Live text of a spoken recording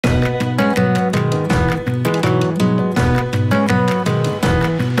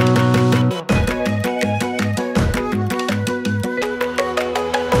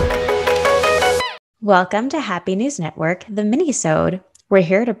Welcome to Happy News Network, the Minisode. We're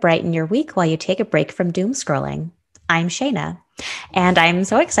here to brighten your week while you take a break from doom scrolling. I'm Shayna, and I'm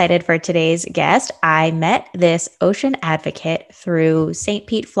so excited for today's guest. I met this ocean advocate through St.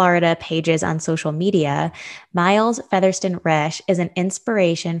 Pete, Florida pages on social media. Miles Fetherston-Resch is an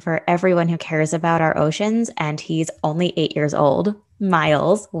inspiration for everyone who cares about our oceans, and he's only 8 years old.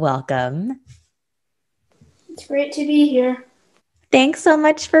 Miles, welcome. It's great to be here. Thanks so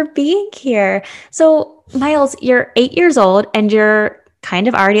much for being here. So, Miles, you're 8 years old and you're kind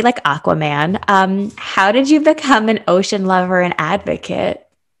of already like Aquaman. How did you become an ocean lover and advocate?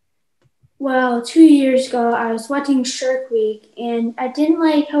 Well, 2 years ago, I was watching Shark Week, and I didn't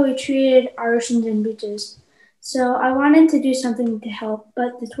like how we treated our oceans and beaches. So I wanted to do something to help,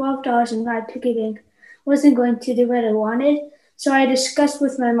 but the $12 in my piggy bank wasn't going to do what I wanted. So I discussed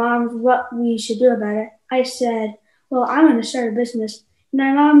with my mom what we should do about it. I said, well, I'm going to start a business. And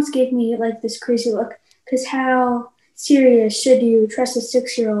my mom's gave me like this crazy look, because how serious should you trust a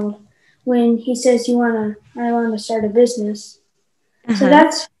 6-year-old when he says I want to start a business? So Uh-huh.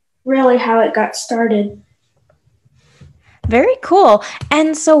 that's really how it got started. Very cool.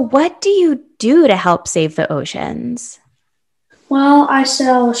 And so, what do you do to help save the oceans? Well, I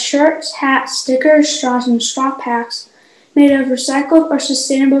sell shirts, hats, stickers, straws, and straw packs made of recycled or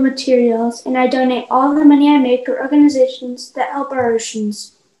sustainable materials, and I donate all the money I make to organizations that help our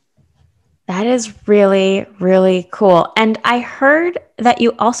oceans. That is really, really cool. And I heard that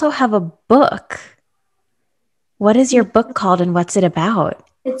you also have a book. What is your book called and what's it about?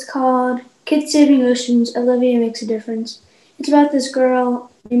 It's called Kids Saving Oceans, Olivia Makes a Difference. It's about this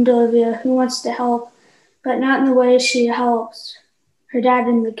girl named Olivia who wants to help, but not in the way she helps her dad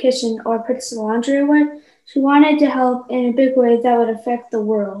in the kitchen or puts the laundry away. She wanted to help in a big way that would affect the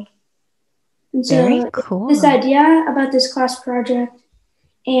world. And Very so this cool. idea about this class project,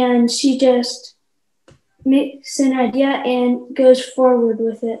 and she just makes an idea and goes forward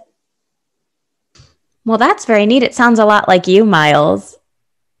with it. Well, that's very neat. It sounds a lot like you, Miles.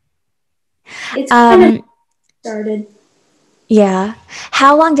 It's kind of Um, started. yeah.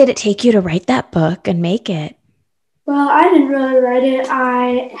 How long did it take you to write that book and make it? Well, I didn't really write it.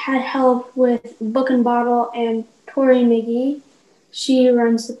 I had help with Book and Bottle and Tori McGee. She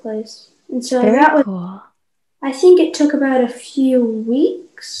runs the place. And so Very that was, cool. I think it took about a few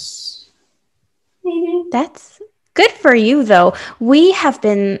weeks, maybe. That's good for you, though. We have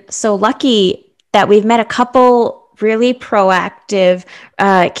been so lucky that we've met a couple really proactive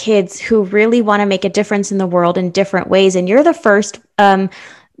kids who really want to make a difference in the world in different ways. And you're the first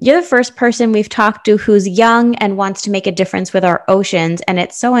person we've talked to who's young and wants to make a difference with our oceans. And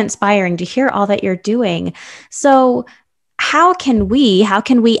it's so inspiring to hear all that you're doing. So, how can we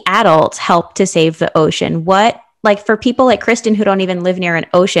adults help to save the ocean? What, like for people like Kristen who don't even live near an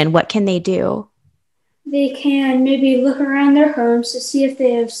ocean, what can they do? They can maybe look around their homes to see if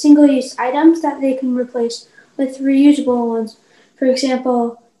they have single-use items that they can replace with reusable ones. For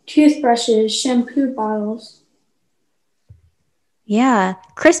example, toothbrushes, shampoo bottles. Yeah.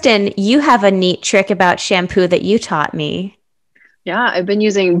 Kristen, you have a neat trick about shampoo that you taught me. Yeah, I've been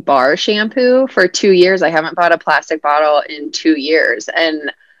using bar shampoo for 2 years. I haven't bought a plastic bottle in 2 years.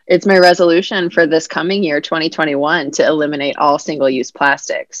 And it's my resolution for this coming year, 2021, to eliminate all single-use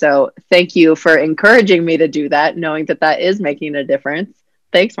plastic. So thank you for encouraging me to do that, knowing that that is making a difference.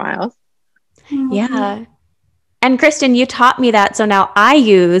 Thanks, Miles. Mhm. Yeah. And Kristen, you taught me that. So now I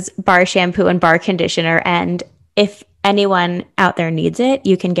use bar shampoo and bar conditioner. And if anyone out there needs it,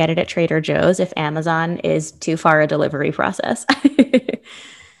 you can get it at Trader Joe's if Amazon is too far a delivery process.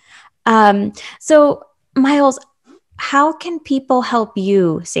 So, Miles, how can people help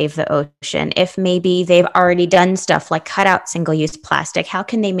you save the ocean if maybe they've already done stuff like cut out single use plastic? How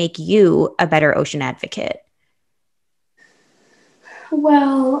can they make you a better ocean advocate?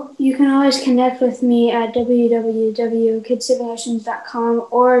 Well, you can always connect with me at www.kidsavingoceans.com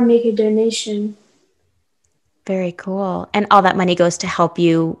or make a donation. Very cool. And all that money goes to help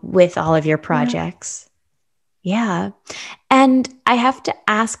you with all of your Yeah. projects. Yeah. And I have to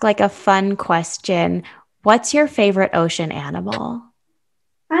ask like a fun question. What's your favorite ocean animal?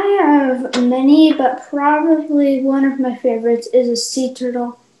 I have many, but probably one of my favorites is a sea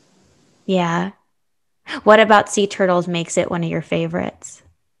turtle. Yeah. What about sea turtles makes it one of your favorites?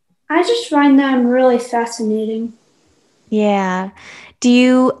 I just find them really fascinating. Yeah. Do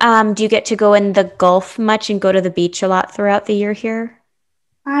you get to go in the Gulf much and go to the beach a lot throughout the year here?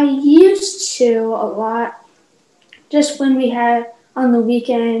 I used to a lot, just when we had on the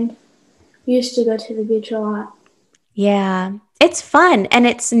weekend, we used to go to the beach a lot. Yeah. It's fun and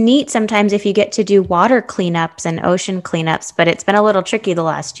it's neat sometimes if you get to do water cleanups and ocean cleanups, but it's been a little tricky the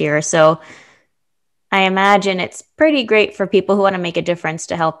last year. So I imagine it's pretty great for people who want to make a difference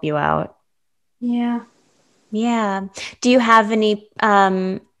to help you out. Yeah. Yeah. Do you have any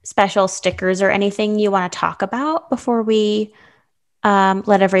special stickers or anything you want to talk about before we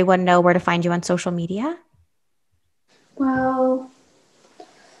let everyone know where to find you on social media? Well,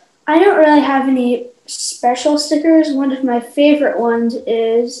 I don't really have any special stickers. One of my favorite ones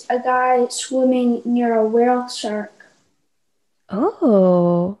is a guy swimming near a whale shark.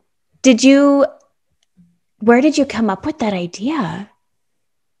 Oh, where did you come up with that idea?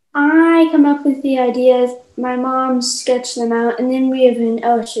 I come up with the ideas, my mom sketched them out, and then we have an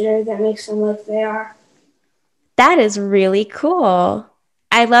illustrator that makes them like they are. That is really cool.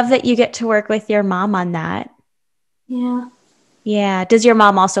 I love that you get to work with your mom on that. Yeah, Yeah. Does your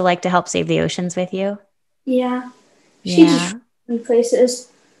mom also like to help save the oceans with you? yeah. She just Yeah. places.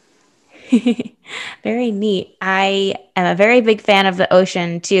 Very neat. I am a very big fan of the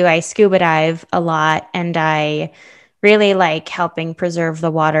ocean too. I scuba dive a lot and I really like helping preserve the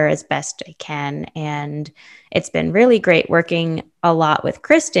water as best I can. And it's been really great working a lot with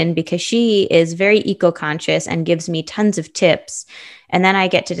Kristen because she is very eco-conscious and gives me tons of tips. And then I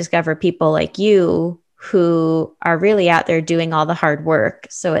get to discover people like you who are really out there doing all the hard work.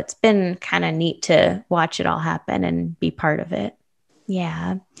 So it's been kind of neat to watch it all happen and be part of it.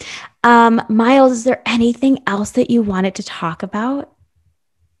 Yeah. Miles, is there anything else that you wanted to talk about?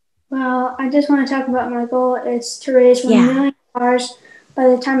 Well, I just want to talk about my goal is to raise $1 Yeah. million by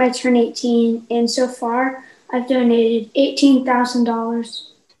the time I turn 18. And so far, I've donated $18,000.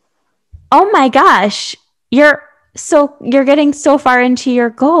 Oh my gosh. You're getting so far into your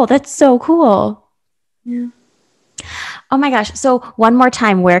goal. That's so cool. Yeah. Oh my gosh. So one more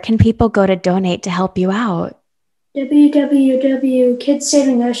time, where can people go to donate to help you out?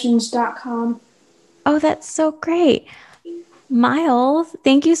 www.kidsavingoceans.com. Oh, that's so great. Miles,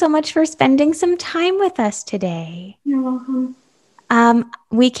 thank you so much for spending some time with us today. You're welcome.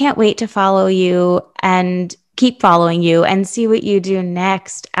 We can't wait to follow you and keep following you and see what you do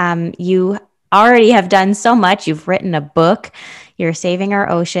next. You already have done so much. You've written a book, you're saving our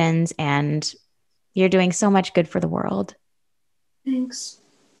oceans, and you're doing so much good for the world. Thanks.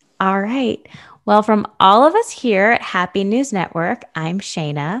 All right. Well, from all of us here at Happy News Network, I'm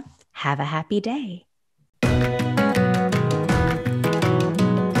Shayna. Have a happy day.